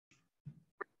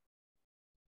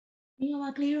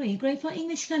Mira, clear. Great for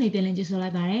English. Can you tell me just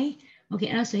like that? Okay,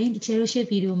 I'm saying the cherry shape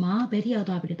video ma. Betty out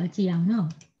of it. No.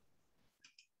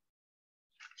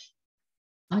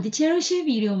 The cherry shape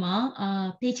video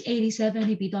ma. Page 87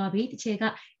 he be to be. Check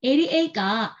out 88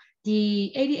 ka.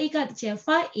 The 88 ka the chair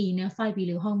 5A and 5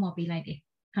 below home will be like it.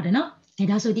 How do know? And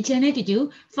that's what the channel to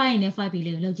do. 5 and 5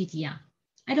 below logitia.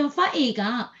 I don't 5A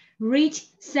ka. Reach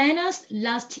Santa's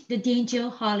last the danger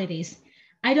holidays.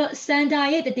 I don't Santa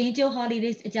yet the danger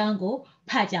holidays jungle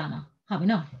pajama. How we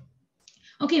know?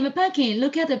 Okay, my packing.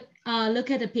 Look at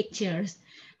the pictures.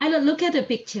 I don't look at the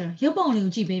picture.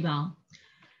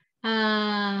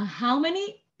 How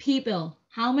many people?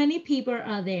 How many people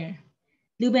are there?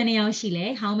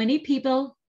 How many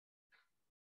people?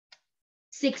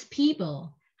 6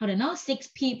 people. How do you know? 6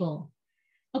 people.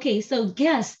 Okay, so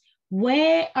guess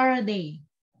where are they?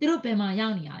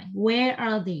 Where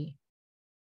are they?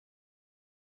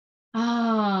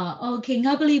 Okay,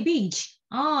 Ngabali Beach.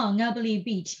 Ngabali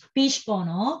Beach. Beach ပေါ့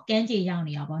နော် ကမ်းခြေရောက်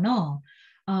နေတာပေါ့နော်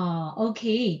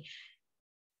okay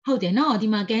ဟုတ်တယ်နော်ဒီ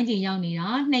မှာကမ်းခြေရောက်နေတာ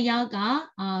နှစ်ယောက်က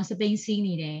စပိန်စီး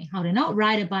နေတယ်ဟုတ်တယ်နော်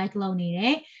ride a bike လုပ်နေတ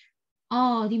ယ်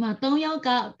ဒီမှာသုံးယောက်က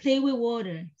play with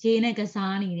water ရေနဲ့က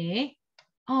စားနေတယ်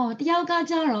တယောက်က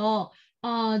ကျတော့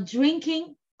drinking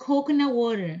coconut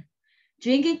water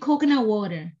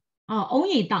အုံး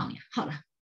ရေတောက်နေတာဟုတ်လား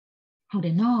ဟုတ်တ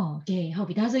ယ်နော်ကဲဟုတ်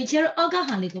ပြီဒါဆိုရင်ကျတော့အောက်က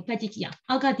ဟာလေးကိုဖတ်ကြည့်ကြည့်အောင်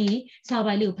အောက်ကဒီစာ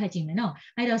ပိုင်လေးကိုဖတ်ကြည့်မယ်နော်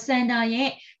အဲ့တော့ Santa ရဲ့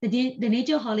the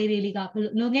nature holiday လေးက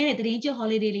လွန်ခဲ့တဲ့ the nature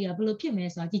holiday လေးကဘယ်လိုဖြစ်မလဲ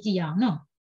ဆိုတာကြည့်ကြည့်ရအောင်နော်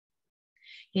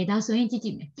ကဲဒါဆိုရင်ကြည့်ကြ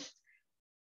ည့်မယ်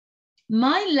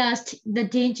My last the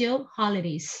danger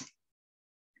holidays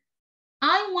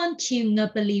I went to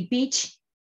Ngabali Beach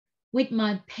with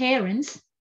my parents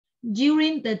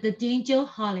during the danger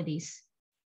holidays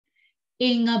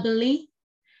in Ngabali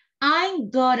I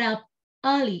got up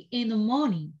early in the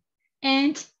morning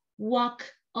and walked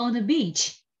on the beach.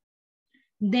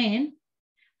 Then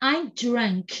I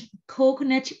drank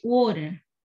coconut water.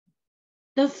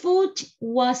 The food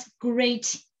was great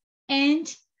and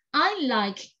I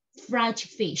like fried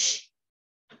fish.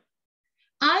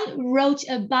 I rode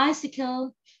a bicycle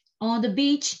on the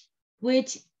beach with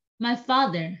my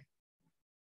father.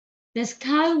 The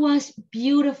sky was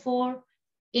beautiful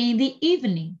in the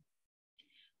evening.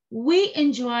 We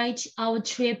enjoyed our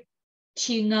trip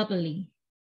to Ngabali.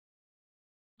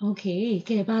 Okay,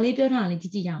 okay, ဘာလေးပြောထားလဲကြ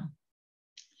ည့်ကြည့်ရအောင်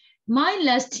My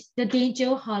last the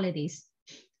danger holidays.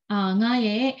 ငါ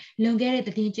ရဲ့လွန်ခဲ့တဲ့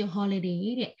the danger holiday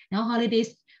တဲ့နော် holidays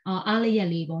အားလရက်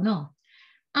လေးပေါ့နော်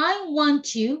I want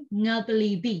to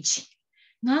Ngabali Beach.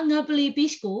 ငါ Ngabali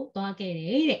Beach ကိုသွားခဲ့တ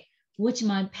ယ်တဲ့ with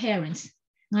my parents.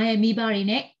 ငါရဲ့မိဘတွေ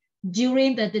နဲ့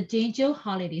during the danger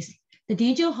holidays. The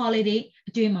danger holiday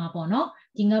အတွင်းမှာပေါ့နော်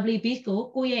ဒီ Ngabali Beach ကို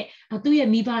ကိုယ့်ရဲ့သူ့ရဲ့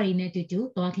မိဘတွေနဲ့တူတူ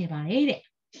သွားခဲ့ပါတယ်တဲ့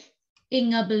In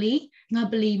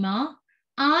Ngabali မှာ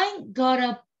I got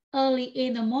up early in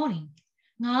the morning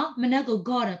ငါမနက်ကို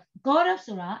got up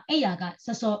ဆိုတာအဲ့ရက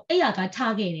စောစောအဲ့ရက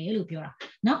ထားခဲ့တယ်လို့ပြောတာ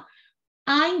နော်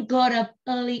I got up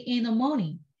early in the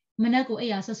morning မနက်ကိုအဲ့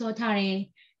ရစောစောထားတယ်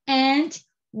and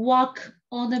walk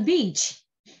on the beach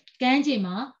ကမ်းခြေ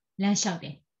မှာလမ်းလျှောက်တ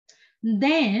ယ်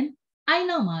then I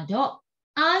know မှာတော့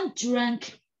I drank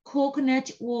coconut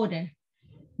water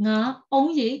ငါ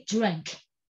အုံးရေ drank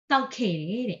တောက်ခဲ့တ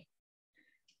ယ်တဲ့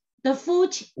The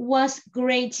food was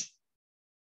great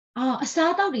အ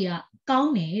စားတောက်တွေကကော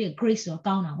င်းတယ်တဲ့ great ဆိုတော့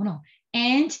ကောင်းတာပေါ့နော်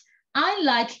and I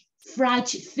like fried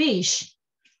fish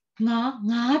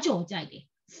ငါးကြော်ကြိုက်တယ်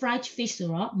fried fish ဆို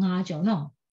တော့ငါးကြော်နော်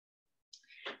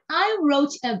I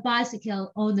rode a bicycle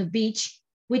on the beach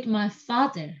with my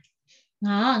father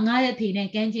ငါရဲ့ဖေနဲ့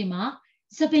ကမ်းခြေမှာ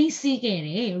စပိန်စီးခဲ့တ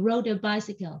ယ် rode a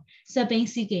bicycle စပိန်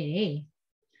စီးခဲ့တယ်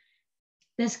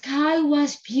The sky was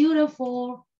beautiful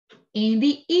in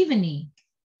the evening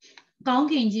ကောင်း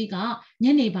ကင်ကြီးကည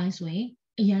နေပိုင်းဆိုရင်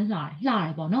အရန်လှတ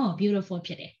ယ်ပေါ့နော် beautiful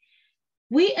ဖြစ်တယ်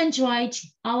We enjoyed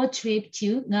our trip to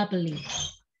Ngabali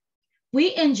We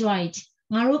enjoyed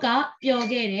ငါတို့ကပျော်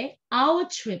ခဲ့တယ် our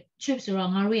trip ဆို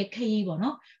တော့ငါတို့ရဲ့ခရီးပေါ့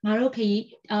နော်ငါတို့ခရီး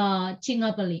to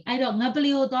Ngabali အဲ့တော့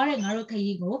Ngabali ကိုသွားတဲ့ငါတို့ခ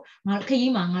ရီး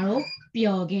မှာငါတို့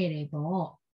ပျော်ခဲ့တယ်ပေါ့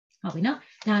ဟုတ်ပြီနော်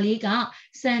ဒါလေးက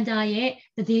Santa ရဲ့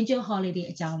the danger holiday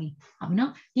အကြောင်းလေးဟုတ်ပြီ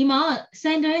နော်ဒီမှာ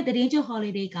Santa ရဲ့ the danger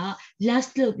holiday က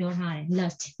last လို့ပြောထားတယ်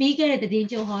last ပြီးခဲ့တဲ့ the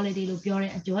danger holiday လို့ပြော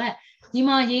တဲ့အတွက်ဒီ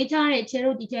မှာရေးထားတဲ့ ချေ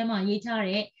တို့ဒီထဲမှာရေးထား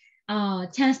တဲ့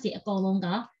chance တွေအကုန်လုံးက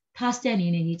past tense အနေ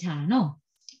နဲ့ရေးထားတာနော်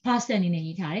past tense အနေနဲ့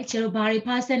ရေးထားတယ်ချေတို့ဘာတွေ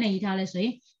past tense နဲ့ရေးထားလဲဆိုရ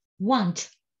င် want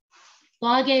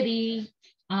သွားခဲ့ပြီ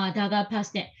ဒါက past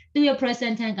tense သူရဲ့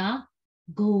present tense က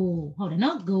go ဟုတ်တယ်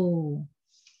နော် go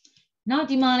နောက်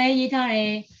ဒီမှာလည်းရေးထားတ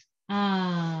ယ်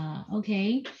okay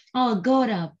got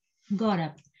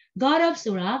up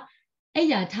ဆိုတာ အဲ့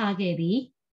ရထားခဲ့သည်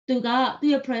သူက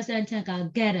သူ့ရဲ့ present tense က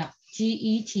get up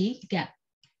get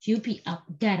get up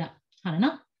get up ဟုတ်လား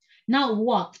နော် now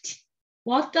walked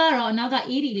ကတော့နောက်က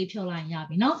ed လေးဖြုတ်လိုက်ရ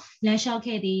ပြီနော်လမ်းလျှောက်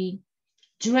ခဲ့သည်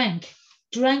drank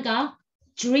က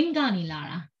drink ကနေလာ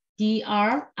တာ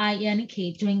drink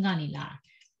drink ကနေလာတာ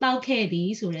တောက်ခဲ့သည်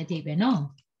ဆိုတဲ့အဓိပ္ပာယ်နော်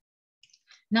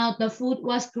now the food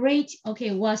was great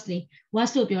okay was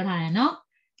လို့ပြောထားတယ်နော်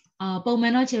ပုံမှ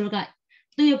န်တော့ခြေတို့က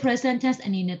သူ့ရဲ့ present tense အ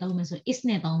နေနဲ့သုံးမယ်ဆို is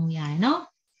နဲ့သုံးလို့ရတယ်နော်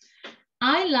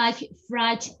I like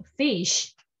fried fish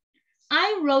I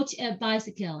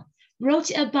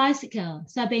rode a bicycle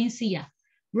စပိန်စီးရ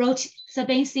rode စ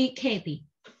ပိန်စီးခဲ့သည်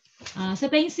စ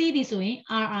ပိန်စီးသည်ဆိုရင်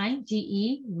ride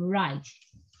ride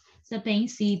စပိန်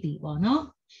စီးသည်ပေါ့နော်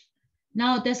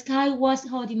now the sky was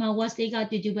ဟောဒီမှာ was လေးက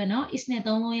တူတူပဲနော် is နဲ့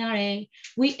သုံးလို့ရတယ်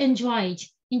we enjoy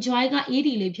က ed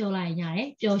လေးဖြုတ်လိုက်ရတယ်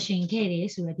ပျော်ရွှင်ခဲ့တယ်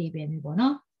ဆိုတဲ့အဓိပ္ပာယ်မျိုးပေါ့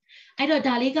နော်အဲ့တော့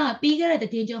ဒါလေးကပြီးခဲ့တဲ့သ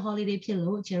တင်းကျော် holiday ဖြစ်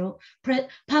လို့ကျတို့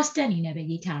past tense အနေနဲ့ပဲ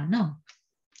ရေးထားတာနော်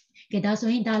ကဲဒါဆို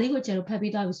ရင်ဒါလေးကိုကျတို့ဖတ်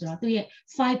ပြီးသွားပြီဆိုတော့သူ့ရဲ့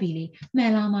 5b လေးမှ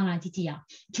န်လားမလားကြည့်အောင်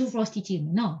true false ကြည့်မ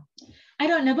ယ်နော်အဲ့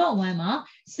တော့ number 1မှာ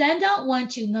Santa went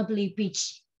to Ngapli beach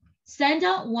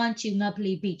Santa went to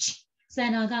Ngapli beach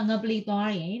Santa က Ngapli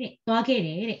သွားခဲ့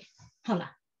တဲ့ဟုတ်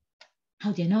လားဟု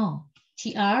တ်တယ်နော်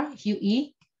true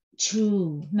true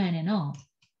မှန်တယ်နော်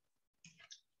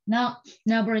now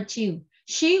number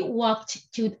 2 she walked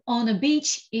on the beach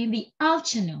in the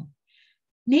afternoon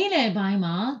နေ့လယ်ပိုင်း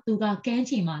မှာသူကကမ်း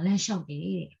ခြေမှာလမ်းလျှောက်တယ်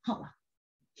တဲ့ဟုတ်လား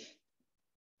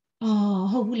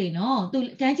ဟုတ်ဘူးလေနော်သူ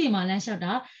ကမ်းခြေမှာလမ်းလျှောက်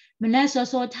တာမနက်စော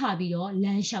စောထပြီးတော့လ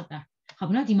မ်းလျှောက်တာဟုတ်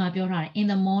ပါနော်ဒီမှာပြောထားတယ် in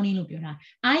the morning လို့ပြောထား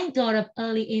I got up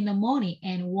early in the morning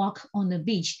and walk on the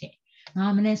beach တဲ့ငါ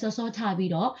မနက်စောစောထ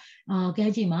ပြီးတော့က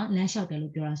မ်းခြေမှာလမ်းလျှောက်တယ်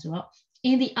လို့ပြောတာဆိုတော့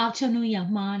in the afternoon ရ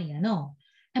မှားနေတာနော်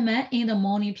အမှန် in the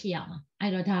morning ဖြစ်ရမှာ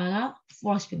အဲ့တော့ဒါက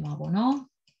false ဖြစ်မှာပေါ့နော်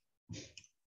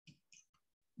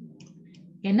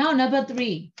Okay, now number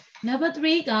 3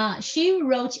 က she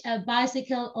rode a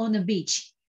bicycle on the beach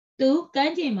သူက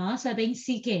မ်းခြေမှာစပိန်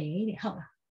စီးခဲ့တယ်တဲ့ဟုတ်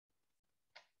လား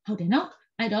ဟုတ်တယ်နော်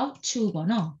အဲ့တော့ true ပေါ့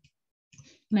နော်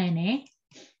မှန်တယ်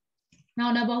now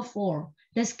number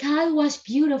 4 the sky was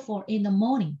beautiful in the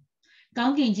morning ကော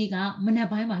င်းကင်ကြီးကမနက်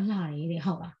ပိုင်းမှာလှတယ်တဲ့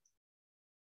ဟုတ်လား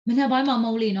မနက်ပိုင်းမှာမ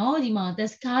ဟုတ်လေနော်ဒီမှာ the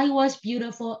sky was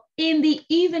beautiful in the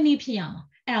evening ဖြစ်ရမှာ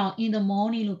အဲ့တော့ in the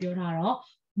morning လို့ပြောထားတော့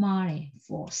မှားတယ်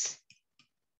false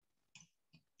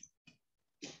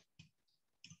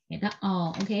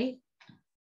okay.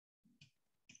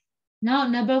 Now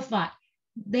number 5.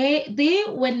 They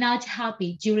were not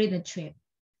happy during the trip.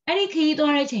 အဲ့ဒီခရီး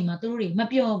သွားတဲ့အချိန်မှာသူတို့တွေမ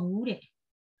ပျော်ဘူးတဲ့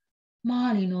။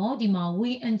မားလီနော်ဒီမှာ we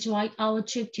enjoyed our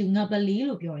trip to Ngapli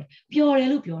လို့ပြောတယ်။ပျော်တယ်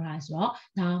လို့ပြောတာဆိုတော့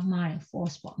ဒါမှားတယ်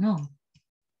false ပေါ့နော်။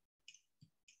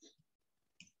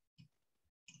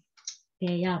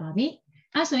ကဲရပါပြီ။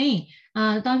အဲ့ဆိုရင်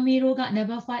တောင်မီရိုက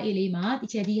number 5A လေးမှာဒီ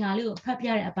ချက်ဒီဟာလေးကိုဖတ်ပြ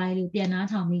တဲ့အပိုင်းလေးကိုပြန်နား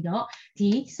ထောင်ပြီးတော့ဒီ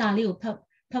စာလေးကိုဖတ်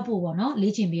ဖို့ပေါ့နော်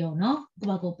လေ့ကျင့်ပြီးအောင်နော်ကို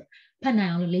ယ့်ဘာကိုဖတ်နို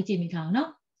င်အောင်လို့လေ့ကျင့်မိထားအောင်နော်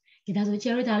ဒီဒါဆိုချ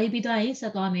ယ်တို့ဒါလေးပြီးသွားရင်ဆ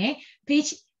က်သွားမယ်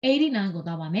page 89ကို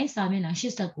သွားပါမယ်စာမျက်နှာ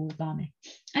89ကိုသွားမယ်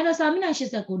အဲ့တော့စာမျက်နှာ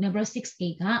89 number 6A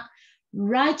က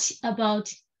write about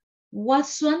what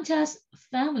Swanta's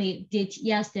family did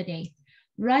yesterday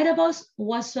write about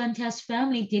what Swanta's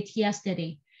family did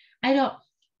yesterday အဲ့တော့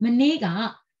မနေ့က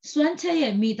စွမ်းချက်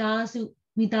ရဲ့မိသားစု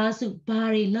ဘာ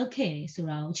တွေလုပ်ခဲ့တယ်ဆို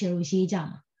တာကိုချေတို့ရေးကြ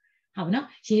မှာဟုတ်ပါနော်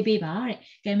ရေးပေးပါတဲ့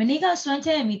ကဲမနေ့ကစွမ်းချ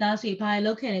က်ရဲ့မိသားစုဘာတွေ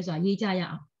လုပ်ခဲ့လဲဆိုတာရေးကြရ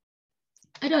အောင်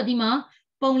အဲ့တော့ဒီမှာ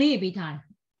ပုံလေးပေးထားတယ်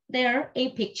there are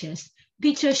 8 picture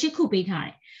 8ခုပေးထားတ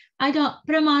ယ်အဲ့တော့ပ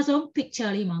ထမဆုံး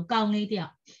picture လေးမှာကောင်းလေးတယော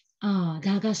က်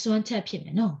ဒါကစွမ်းချက်ဖြစ်မ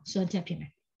ယ်နော်စွမ်းချက်ဖြစ်မ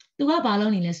ယ်သူကဘာလု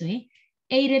ပ်နေလဲဆိုရင်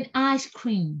ate an ice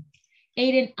cream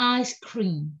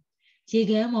ရေ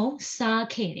ခဲမုန်စား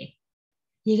ခဲ့တယ်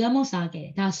ရေခဲမုန်စားခဲ့တ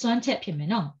ယ်ဒါစွမ်းချက်ဖြစ်မယ်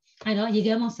နော်အဲ့တော့ရေ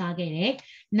ခဲမုန်စားခဲ့တယ်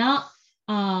နောက်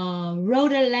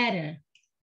wrote a letter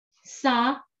စာ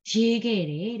ရေးခဲ့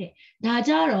တယ်တဲ့ဒါ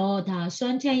ကြတော့ဒါစွ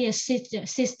မ်းချက်ရဲ့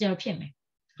sister ဖြစ်မယ်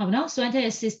ဟုတ်ပါနော်စွမ်းချက်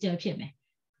ရဲ့ sister ဖြစ်မယ်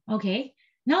okay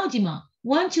နောက်ဒီမှာ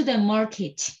went to the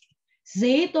market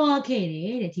ဈေးသွားခဲ့တ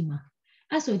ယ်တဲ့ဒီမှာ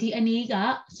အဲ့ဆိုဒီအနည်းက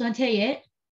စွမ်းချက်ရဲ့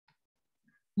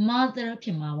mother ဖြ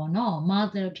စ်မှာပေါ့နော်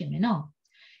mother ဖြစ်မယ်နော်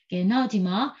ကဲနောက်ဒီ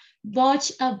မှာ bought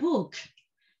a book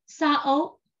စာအုပ်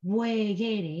ဝယ်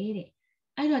ခဲ့တယ်တဲ့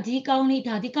အဲ့တော့ဒီကောင်လေးက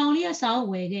စာအုပ်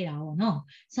ဝယ်ခဲ့တာပေါ့နော်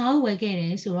စာအုပ်ဝယ်ခဲ့တ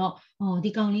ယ်ဆိုတော့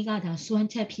ဒီကောင်လေးကဒါစွမ်း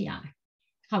ချက်ဖြစ်ရမယ်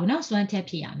ဟုတ်ပြီနော်စွမ်းချက်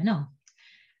ဖြစ်ရမယ်နော်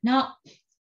နောက်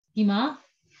ဒီမှာ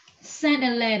send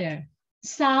a letter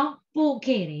စာပို့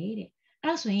ခဲ့တယ်တဲ့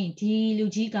အဲ့ဆိုရင်ဒီလူ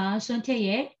ကြီးကစွမ်းချက်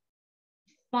ရဲ့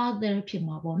father ဖြစ်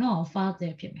မှာပေါ့နော်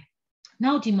father ဖြစ်မယ်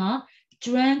နောက်ဒီမှာ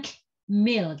drank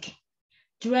milk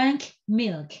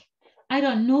အဲ့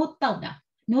တော့ no တောက်တာ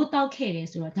no တောက်ခဲ့တယ်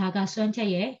ဆိုတော့ဒါကစွမ်းချက်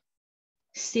ရဲ့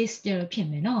sister ဖြစ်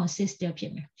မယ်နော် sister ဖြ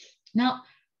စ်မယ် now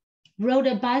rode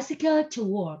a bicycle to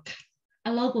work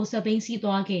အလုပ်ကိုစပိန်စီး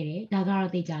သွားခဲ့တယ်ဒါက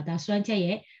တော့သိကြဒါစွမ်းချက်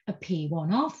ရဲ့အဖေပေါ့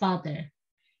နော် father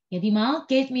ဒီမှာ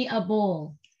give me a ball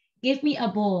give me a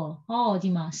ball ဟောဒီ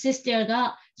မှာ sister က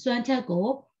စွမ်းချက်ကို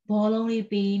ဘောလုံးလေး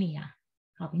ပေးနေတာ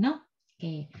ဟုတ်ပြီနော်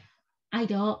ကဲအဲ့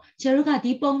တော့ကျတို့က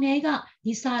ဒီပုံထဲက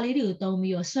ဒီစာလေးတွေကိုသုံး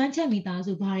ပြီးတော့စွမ်းချက်မိသား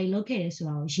စုဘာတွေလုပ်ခဲ့တယ်ဆို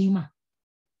တာကိုရေးမှာ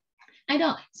အဲ့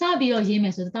တော့စပြီးတော့ရေးမ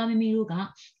ယ်ဆိုတော့တာမမီတို့က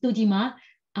သူဒီမှာ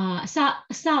အစ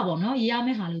ပေါ့နော်ရေးရမ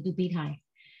ယ့်ဟာလို့သူပေးထားတယ်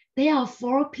There are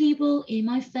 4 people in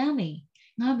my family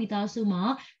ငါမိသားစုမှာ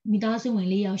မိသားစုဝင်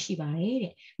4ယောက်ရှိပါတယ်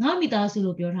တဲ့ငါမိသားစု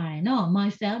လို့ပြောထားတယ်နော် my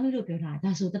family လို့ပြောထားတယ်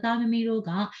ဒါဆိုတာမမီတို့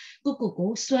က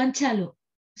ကိုစွမ်းချက်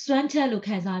လို့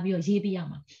ခံစားပြီးတော့ရေးပေးရ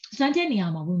မှာစွမ်းချက်နေရာ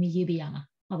မှာဝင်ပြီးရေးပေးရမှာ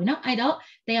ဟုတ်ပြီနော်အဲ့တော့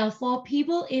there are 4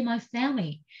 people in my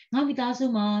family ငါမိသားစု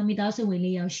မှာမိသားစုဝင်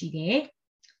4ယောက်ရှိတယ်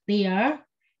they are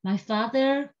my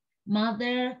father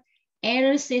mother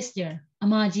elder sister အ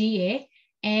မကြီးရဲ့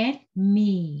and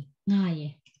me ငါ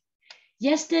ရဲ့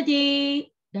yesterday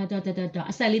ဒါ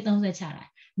အဆက်လေး30ချတာ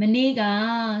မနေ့က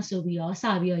ဆိုပြီးတော့စ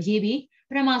ပြီးတော့ရေးပြီး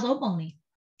ပထမဆုံးပုံလေး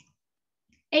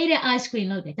အဲ့တဲ့ ice cream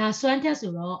လုပ်တယ်ဒါစွမ်းထက်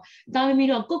ဆိုတော့တာမီ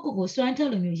တော့ကိုစွမ်းထက်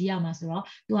လိုမျိုးရေးရမှာဆိုတော့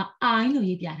သူက I လို့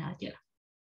ရေးပြထားကြလား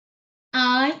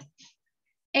I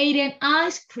ate an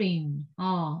ice cream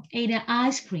ate an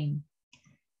ice cream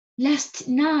last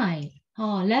night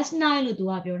last night လို့သူ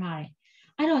ကပြောထားတယ်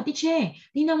အဲ့တော့တိချေ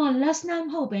ဒီနောက်မှာ last night မ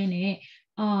ဟုတ်ဘဲနဲ့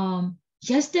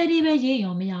yesterday ပဲရေး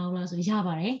ရောမရဘူးလားဆိုရ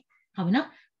ပါတယ်ဟုတ်ပြီနော်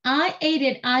I ate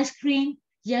an ice cream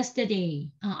yesterday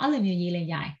အဲ့လိုမျိုးရေးလဲ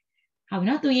ရတယ်ဟုတ်ပြီ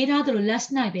နော်သူရေးထားသလို last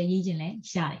night ပဲရေးခြင်းလဲ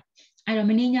ရတယ်အဲ့တော့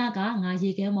မနေ့ညကငါရေ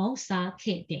ခဲမုံစား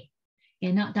ခဲ့တယ်ကဲ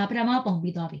နောက်ဒါပထမပုံ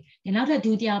ပြီးသွားပြီကဲနောက်ထပ်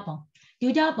ဒုတိယပုံ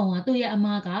ကသူ့ရဲ့အမ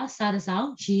ကစားတစ်စောင်း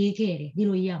ရေးခဲ့တယ်ဒီ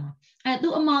လိုရေးရမှာအဲ့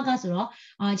သူ့အမကဆိုတော့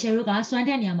ချယ်တို့ကစွမ်း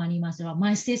တဲ့နေရာမှာနေမှာဆိုတော့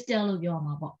my sister လို့ပြော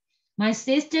မှာပေါ့ my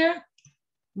sister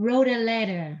wrote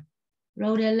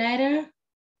a letter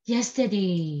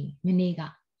yesterday မနေ့က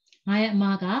ငါရဲ့အမ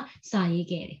ကစာရေး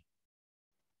ခဲ့တယ်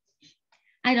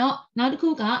အဲ့တော့နောက်တစ်ခု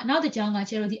ကနောက်တစ်ကြောင်းက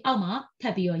ချယ်တို့ဒီအောက်မှာထ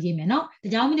ပ်ပြီးတော့ရေးမယ်နော်တ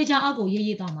စ်ကြောင်းပြီးတစ်ကြောင်းအောက်ကို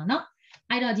ရေးသွားမှာနော်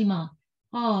အဲ့တော့ဒီမှာ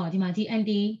ဒီ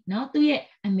anti နော်သူ့ရဲ့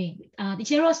အမေဒီ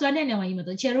ချယ်တို့စွမ်းတဲ့နေရာမှာရေးမှာ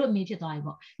ဆိုချယ်တို့အမေဖြစ်သွားပြီ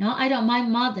ပေါ့နော်အဲ့တော့ my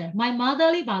mother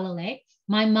လေးပါလို့လေ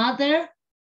my mother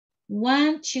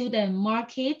went to the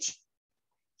market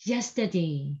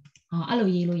yesterday အဲ့လို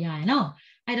ရေးလို့ရတယ်နော်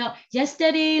အဲ့တော့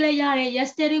yesterday လည်းရတယ်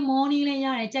yesterday morning လည်းရ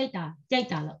တယ်ကြိုက်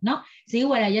တာလို့နော်ဈေး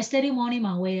ဝယ်တာ yesterday morning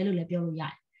မှာဝယ်ရလို့လည်းပြောလို့ရတ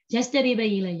ယ် yesterday ပဲ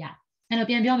ရေးလိုက်ရတယ်အဲ့တော့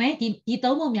ပြန်ပြောမယ်ဒီ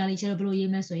သုံးပုံများလေးကျတော့ဘယ်လိုရေး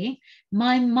မလဲဆိုရင်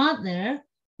my mother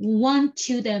went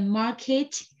to the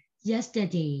market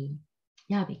yesterday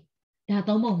ရပြီဒါ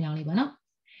သုံးပုံများလေးပါနော်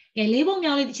ကဲလေးပုံ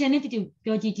များလေးတစ်ချက်နဲ့တူ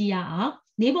ပြောကြည့်ရအောင်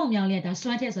လေးပုံများလေးကဒါစွ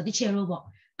မ်းထက်ဆိုတစ်ချက်လို့ပေါ့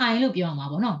I လို့ပြောရမှာ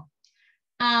ပေါ့နော်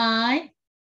I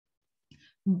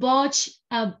bought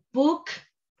a book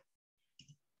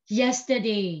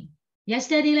yesterday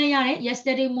လည်းရတယ်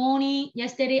yesterday morning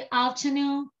yesterday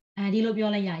afternoon ဒီလိုပြော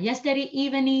လိုက်ရ yesterday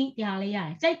evening ဒါလည်းရတ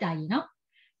ယ်ကြိုက်တာကြီးနော်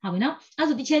ဟုတ်ပြီနော်အဲ့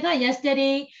ဆိုဒီချက်က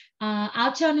yesterday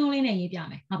afternoon လေးနဲ့ရေးပြ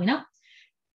မယ်ဟုတ်ပြီနော်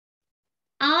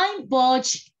I bought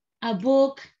a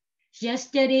book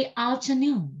yesterday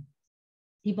afternoon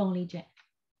ဒီပုံလေးကြွ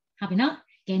ဟုတ်ပြီနော်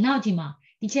ကဲနောက်ဒီမှာ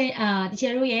ဒီချ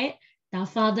က်တို့ရဲ့ဒါ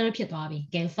father ဖြစ်သွားပြီ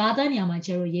ကဲ father နေရာမှာချ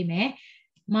က်တို့ရေးမယ်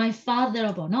my father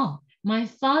ပေါ့နော် my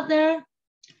father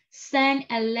sent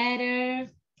a letter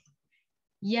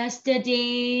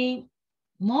yesterday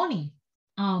morning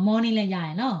morning လည်းရတ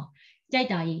ယ်နော်ကြိုက်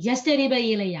တာရေး yesterday ပဲ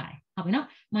ရေးလိုက်ရတယ်ဟုတ်ပြီနော်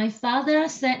my father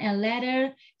sent a letter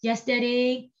yesterday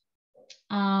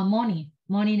morning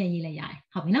နဲ့ရေးလိုက်ရတယ်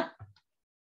ဟုတ်ပြီနော်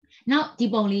နောက်ဒီ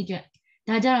ပုံလေးကြွ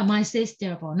ဒါကြတော့ my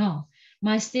sister ပေါ့နော်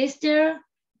my sister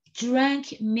drank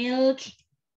milk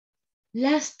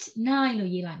last night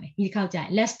လို့ရေးလိုက်မယ်ဒီတစ်ခေါက်ကြာ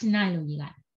last night လို့ရေး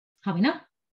လိုက်ဟုတ်ပြီနော်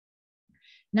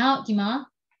နောက်ဒီမှာ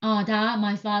ဒါက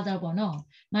my father ပေါ့နော်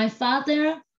my father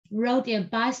rode a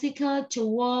bicycle to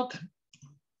work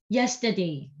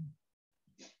yesterday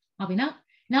ဟုတ်ပြီနော်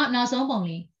နောက်ဆုံးပုံ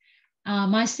လေး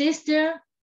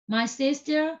my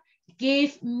sister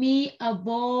gave me a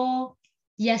ball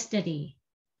yesterday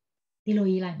ဒီလို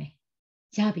ရေးလိုက်မယ်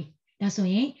ရပြီဒါဆို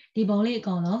ရင်ဒီပုံလေးအ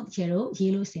ကောင်လုံးကျတို့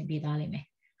ရေးလို့အဆင်ပြေသွားလိမ့်မယ်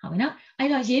ဟုတ်ပြီနော်အဲ့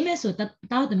တော့ရေးမယ်ဆို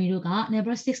တောက်သမီးတို့က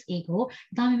number 6A ကို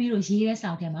တာမီတို့ရေးတဲ့စာ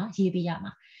အုပ်ထဲမှာရေးပေးရ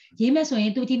မှာရေးမယ်ဆိုရ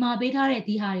င်သူဒီမှာပေးထားတဲ့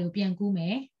ဒီဟာတွေကိုပြန်ကူးမ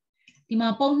ယ်ဒီမှာ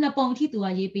ပုံ2ပုံအထိသူက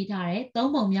ရေးပေးထားတယ်3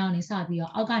ပုံမြောက်နေစပြီး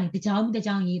တော့အောက်ကနေတစ်ကြောင်း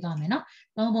ရေးသွားမယ်နော်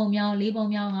3ပုံမြောက်4ပုံ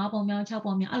မြောက်5ပုံမြောက်6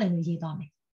ပုံမြောက်အဲ့လိုမျိုးရေးသွားမယ်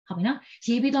ဟုတ်ပြီနော်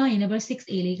ရေးပြီးတော့ရင် number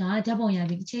 6A လေးကဓာတ်ပုံရ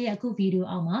ပြီးတစ်ချက်ရအခုဗီဒီယို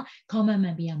အောက်မှာ comment မှ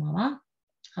တ်ပေးရမှာပါ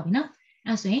ဟုတ်ပြီနော်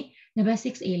အဲ့ဆိုရင် number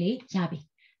 6A လေးရပြီ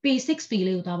 6B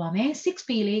လေးကိုသွားပါမယ် 6B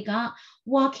လေးက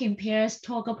walk in pairs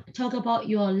talk about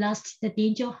your last သတ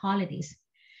င်းကြို holidays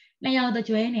နှစ်ယောက်တ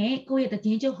ကြွနဲ့ကိုယ့်ရဲ့သတ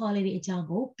င်းကြို holiday အကြောင်း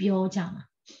ကိုပြောကြမှာ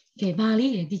ကဲဘာ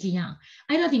လေးလဲကြည့်ကြည့်ရအောင်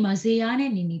အဲ့တော့ဒီမှာဇေယျ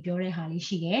နဲ့နေနေပြောတဲ့ဟာလေး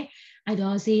ရှိတယ်အဲ့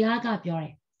တော့ဇေယျကပြောတ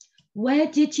ယ် Where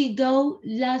did you go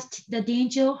last the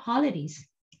danger holidays?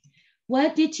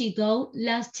 Where did you go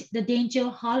last the danger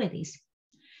holidays?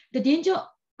 The danger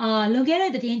လွန်ခဲ့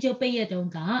တဲ့ the danger ပိတ်ရတု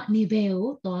န်းကနေဘယ်ကို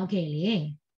သွားခဲ့လဲ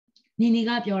နေနေ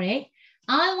ကပြောတယ်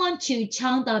I want to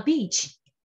Changda beach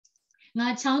ငါ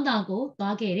ချောင်းသာကို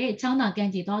သွားခဲ့တယ်ချောင်းသာက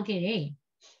မ်းခြေသွားခဲ့တယ်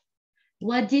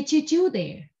What did you do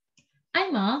there? အဲ့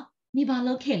မှာနေဘာ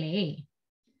လုပ်ခဲ့လဲ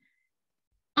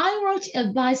I rode a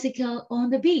bicycle on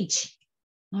the beach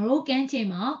ငါတို့ကမ်းခြေ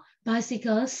မှာ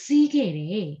bicycle စီးခဲ့တ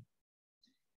ယ်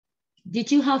Did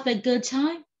you have a good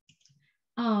time?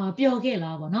 ပြောခဲ့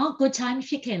လားပေါ့နော် good time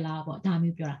ဖြစ်ခဲ့လားပေါ့ဒါ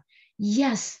မျိုးပြောတာ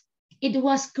Yes it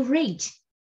was great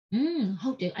ဟု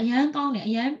တ်တယ်အရန်ကောင်းတယ်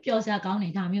အရန်ပျော်စရာကောင်းတ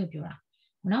ယ်ဒါမျိုးပြောတာ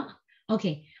ဟုတ်နော်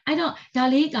Okay အဲ့တော့ဒါ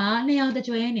လေးကနှစ်ယောက်တ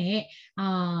ကြွနဲ့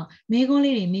မေးခွန်း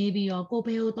လေးတွေမေးပြီးတော့ကိုဘ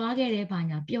ယ်ကိုသွားခဲ့တဲ့ဘာ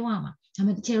ညာပြောရမှာဒါပေ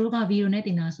မဲ့ချေရိုးကဗီဒီယိုနဲ့တ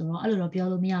င်တာဆိုတော့အဲ့လိုတော့ပြော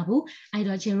လို့မရဘူးအဲ့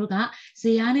တော့ချေရိုးက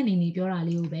ဇေယျနဲ့နေနေပြောတာ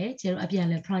လေးကိုပဲချေရိုးအပြန်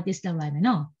လဲ practice လုပ်လိုက်မယ်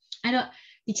နော်အဲ့တော့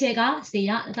ဒီချက်ကဇေ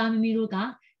ယျအသားမမီတို့က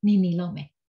နေနေလုပ်မယ်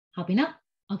ဟုတ်ပြီနော်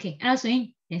Okay အဲ့ဒါဆိုရင်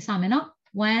စမယ်နော်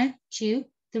 1 2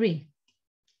 3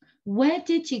 Where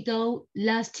did you go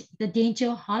last the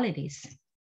danger holidays?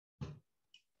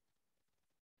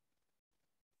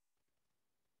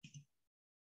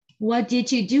 What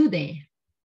did you do there?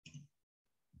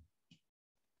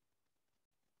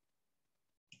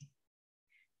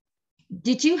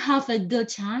 Did you have a good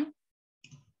time?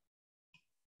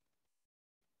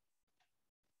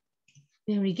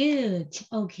 Very good.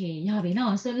 Okay, ရပြီ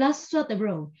နော် So let's swap the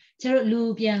role. ကျတော့လူ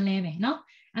ပြန်လဲမယ်နော်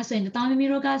အဲ့ဆိုရင်တာမီမီ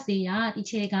တို့ကစေရဒီ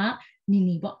ချေကနေ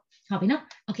နေပေါ့ဟုတ်ပြီနော်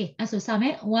Okay အဲ့ဆိုစမ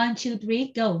ယ် 1 2 3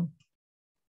 go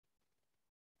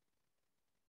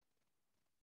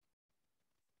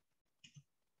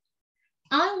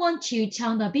I want to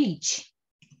Changda beach.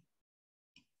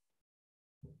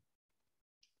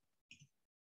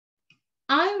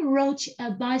 I rode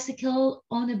a bicycle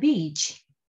on the beach.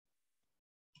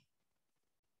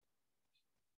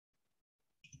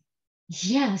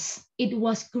 Yes, it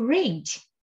was great.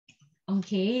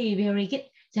 Okay, very good.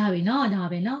 ဒါပြီနော်ဒါ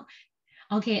ပဲနော်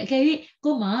Okay အကယ်၍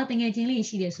ကိုမတငယ်ချင်းလေး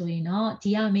ရှိတယ်ဆိုရင်တော့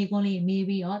ဒီကမေးခွန်းလေးမေး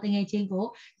ပြီးတော့တငယ်ချင်းကို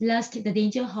last the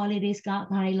danger holidays က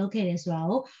ဘာတွေလုပ်ခဲ့လဲဆိုတာ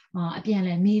ကိုအပြန်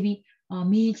လဲမေးပြီး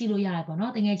မေးကြည့်လို့ရတယ်ပေါ့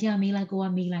နော်တငယ်ချင်းကမေးလိုက်ကိုက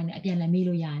မေးလိုက်နဲ့အပြန်လဲမေး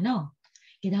လို့ရတယ်နော်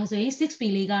ဒီဒါဆိုရင် 6B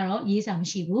လေးကတော့ရေးစာမ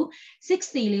ရှိဘူး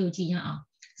 6C လေးကိုကြည့်ရအောင်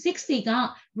 6C က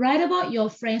write about your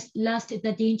friends last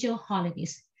the danger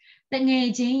holidays တငယ်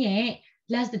ချင်းရဲ့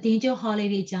last the danger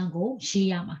holiday အကြောင်းကိုရေး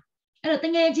ရမှာအဲ့တော့တ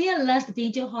ငယ်ချင်းရဲ့ last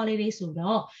danger holiday ဆို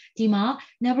တော့ဒီမှာ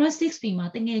number 6B မှာ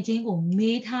တငယ်ချင်းကို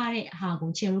မေးထားတဲ့ဟာ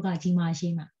ကိုချေရိုးကဒီမှာ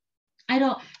ရေးမှာအဲ့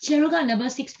တော့ချေရိုးက number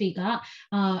 6B က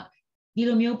ဒီ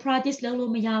လိုမျိုး practice လုပ်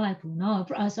လို့မရလိုက်ဘူးเนาะ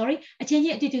sorry အချင်းချ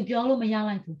င်းအတူတူပြောလို့မရ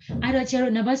လိုက်ဘူးအဲ့တော့ချေ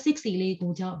ရိုး number 6C လေး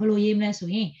ကိုကြောင့်ဘယ်လိုရေးမလဲဆို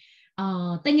ရင်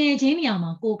တငယ်ချင်းနေရာ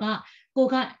မှာကိုက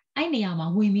အဲ့နေရာမှာ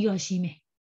ဝင်ပြီးတော့ရှင်းမယ်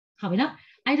ဟုတ်ပြီနော်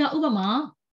အဲ့တော့ဥပမာ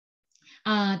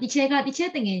ဒီချက်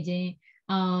တငယ်ချင်း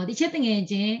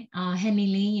ဟန်နီ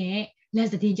လင်းရဲ့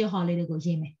last danger holiday ကို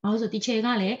ရေးမယ်။ဘာလို့ဆိုဒီချက်က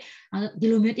လည်းဒီ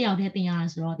လိုမျိုးတယောက်တည်းသင်ရတာ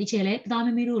ဆိုတော့ဒီချက်လည်းသားမ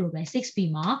မေးတို့လိုပဲ 6B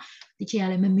မှာဒီချက်က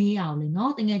လည်းမမေးရအောင်လေ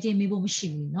နော်။တငယ်ချင်းမေးဖို့မရှိ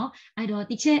ဘူးနော်။အဲ့တော့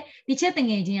ဒီချက်တ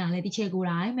ငယ်ချင်းကလည်းဒီချက်ကိုယ်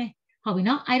တိုင်ပဲဟုတ်ပြီ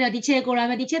နော်။အဲ့တော့ဒီချက်ကိုယ်တိုင်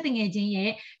ပဲဒီချက်တငယ်ချင်းရဲ့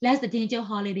last danger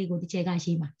holiday ကိုဒီချက်က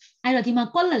ရေးမှာ။အဲ့တော့ဒီမှာ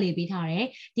ကွက်လက်လေးပေးထားတယ်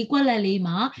။ဒီကွက်လက်လေး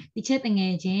မှာဒီချက်တင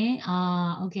ယ်ချင်း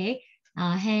okay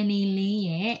ဟန်နီလင်း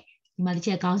ရဲ့ဒီမှာဒီချ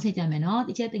က်ကောင်းစစ်ကြမယ်နော်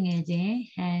ဒီချက်တငယ်ချင်း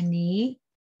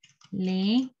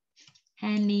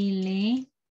Honey Lin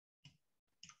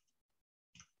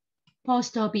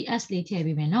post office s လေးထည့်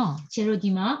ပေးမယ်နော်ချေတို့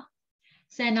ဒီမှာ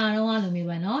စန်နာတော့လိုမျိုး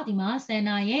ပဲနော်ဒီမှာစန်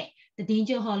နာရဲ့သတင်း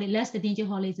ကြို holiday last သတင်းကြို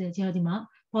holiday ဆိုချေတို့ဒီမှာ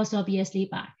post office လေး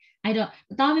ပါတယ်အဲ့တော့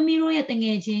တာမမီတို့ရဲ့တင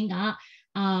ယ်ချင်းက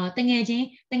တငယ်ချင်း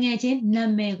နာ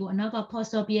မည်ကိုအနောက်က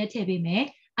post office ထည့်ပေးမယ်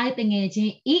အဲ့တငယ်ချ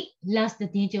င်း last သ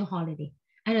တင်းကြို holiday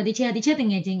အဲ့တော့ဒီချက်တ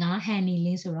ငယ်ချင်းက Honey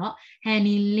Lin ဆိုတော့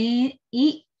Honey Lin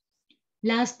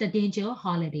last the danger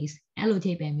holidays အဲ့လို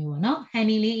ထိပ်ပဲမျိုးပေါ့နော်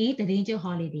Honey Lin the danger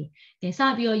holiday ကဲစ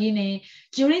ပြီးတော့ရေးမယ်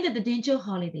during the danger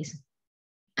holidays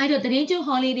အဲ့တော့ danger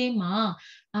holiday မှာ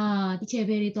ဒီချက်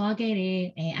ဘယ်တွေသွားခဲ့တယ်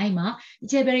အဲ့မှာဒီ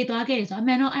ချက်ဘယ်တွေသွားခဲ့တယ်ဆိုတော့အ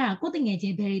မှန်တော့အဲ့ဒါကိုတငယ်ချ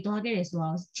င်းဘယ်တွေသွားခဲ့တယ်ဆို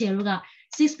တော့ချေရိုးက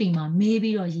 6B မှာမေး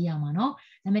ပြီးတော့ရေးရမှာနော်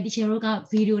ဒါပေမဲ့ဒီချေရိုးက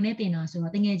ဗီဒီယိုနဲ့တင်တာဆို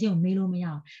တော့တငယ်ချင်းကိုမေးလို့မရ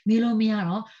တော့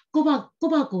ကို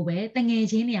ပဲတငယ်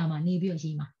ချင်းနေရာမှာနေပြီးတော့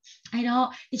ရေးမှာအဲ့တော့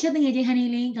ဒီချက်တငယ်ချင်း Honey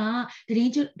Lin ကသတ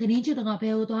င်းကျွတ်တော့ဘ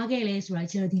ယ်ကိုသွားခဲ့လဲဆိုတာ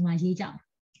ချေရိုးဒီမှာရေးကြအောင်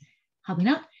ဟုတ်ပြီ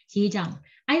နော်ရေးကြအောင်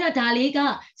အဲ့တော့ဒါလေးက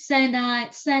စန်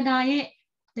တာရဲ့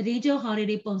တတိကျ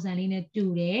holiday ပုံစံလေးနဲ့တူ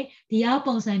တယ်ဒီက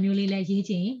ပုံစံမျိုးလေးလည်းရေး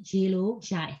ချင်ရေးလို့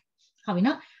ရတယ်ဟုတ်ပြီ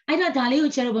နော်အဲ့တော့ဒါလေး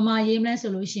ကိုကျတော့ဗမာရေးမလဲ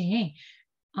ဆိုလို့ရှိရင်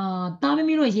တာမ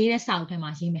မီတို့ရေးတဲ့စာအုပ်ထဲ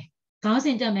မှာရေးမယ်ခေါင်းစ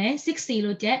ဉ်တက်မယ် 6C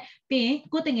လို့တက်ပြီးရင်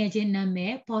ကိုယ်တငယ်ချင်းနာမ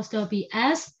ည် apostrophe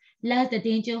s less the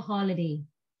danger holiday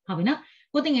ဟုတ်ပြီနော်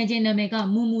ကိုယ်တငယ်ချင်းနာမည်က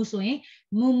မူမူဆိုရင်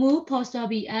မူမူ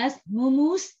apostrophe s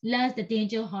mumus less the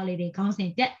danger holiday ခေါင်းစ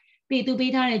ဉ်တက်ပြီးသူ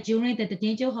ပေးထားတဲ့ during the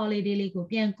danger holiday လေးကို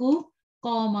ပြန်ကူ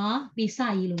comma ပြီးစ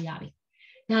ရေးလို့ရပြီ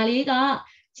ဒါလေးက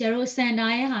ကျတို့စန်တာ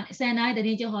ရဲ့တ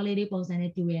ည်င်းကျ holiday ပုံစံ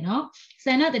နဲ့တူရယ်နော်စ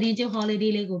န်တာတည်င်းကျ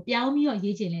holiday လေးကိုပြောင်းပြီးတော့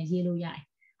ရေးချင်လဲရေးလို့ရတယ်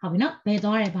ဟုတ်ပြီနော်ဘယ်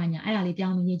သွားတယ်ဘာညာအဲ့ဒါလေးပြော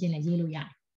င်းပြီးရေးချင်လဲရေးလို့ရတယ်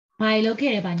ဘာတွေလုပ်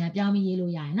ခဲ့တယ်ဘာညာပြောင်းပြီးရေး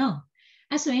လို့ရတယ်နော်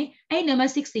အဲ့ဆိုရင်အဲ့ number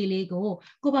 6 လေးကို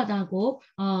ကိုဘာသာကို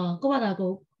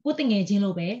ကိုတငယ်ချင်း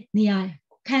လို့ပဲနေရာ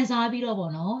ခံစားပြီးတော့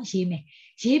ပေါ့နော်ရေးမယ်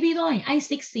ရေးပြီးတော့ရင်အဲ့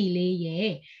 6C လေးရဲ့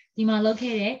ဒီမှာလုပ်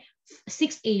ခဲ့တဲ့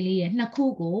 6A လေးရဲ့နှစ်ခု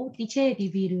ကိုဒီချက်ရဲ့ဒီ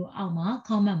ဗီဒီယိုအောက်မှာ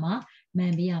comment မှာမှ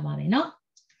န်ပေးရပါမယ်နော်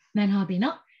မှန်ထားပြီ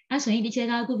နော်အဲ့ဆိုရင်ဒီချက်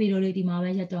ကအခုဗီဒီယိုလေးဒီမှာပဲ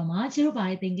ရက်တော့မှာကျတို့ဘာ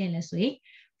လေးသင်ခဲ့လဲဆိုရင်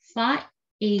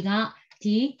 5A က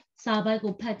ဒီစာပိုက်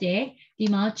ကိုဖတ်တယ်ဒီ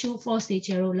မှာ true false တွေ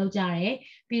ကျတို့လောက်ကြတယ်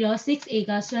ပြီးတော့ 6A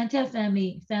က Swanted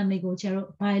family ကိုကျတို့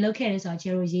ဘာလုပ်ခဲ့လဲဆိုတော့ကျ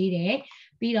တို့ရေးတယ်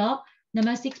ပြီးတော့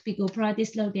number 6B ကို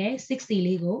practice လုပ်တယ် 6C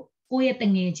လေးကိုကိုယ့်ရဲ့တ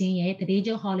ငယ်ချင်းရဲ့တတိ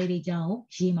ကျ holiday ကြောင်း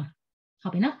ရေးမှာဟု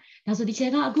တ်ပြီနော်ဒါဆိုဒီချ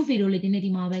က်ကအခုဗီဒီယိုလေး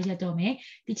ဒီမှာပဲရက်တော့မယ်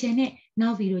ဒီချက်နဲ့နော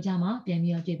က်ဗီဒီယိုကြမှာပြန်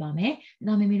ပြီးတော့တွေ့ပါမယ်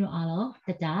ဒါမမေတို့အားလုံးတ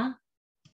တာ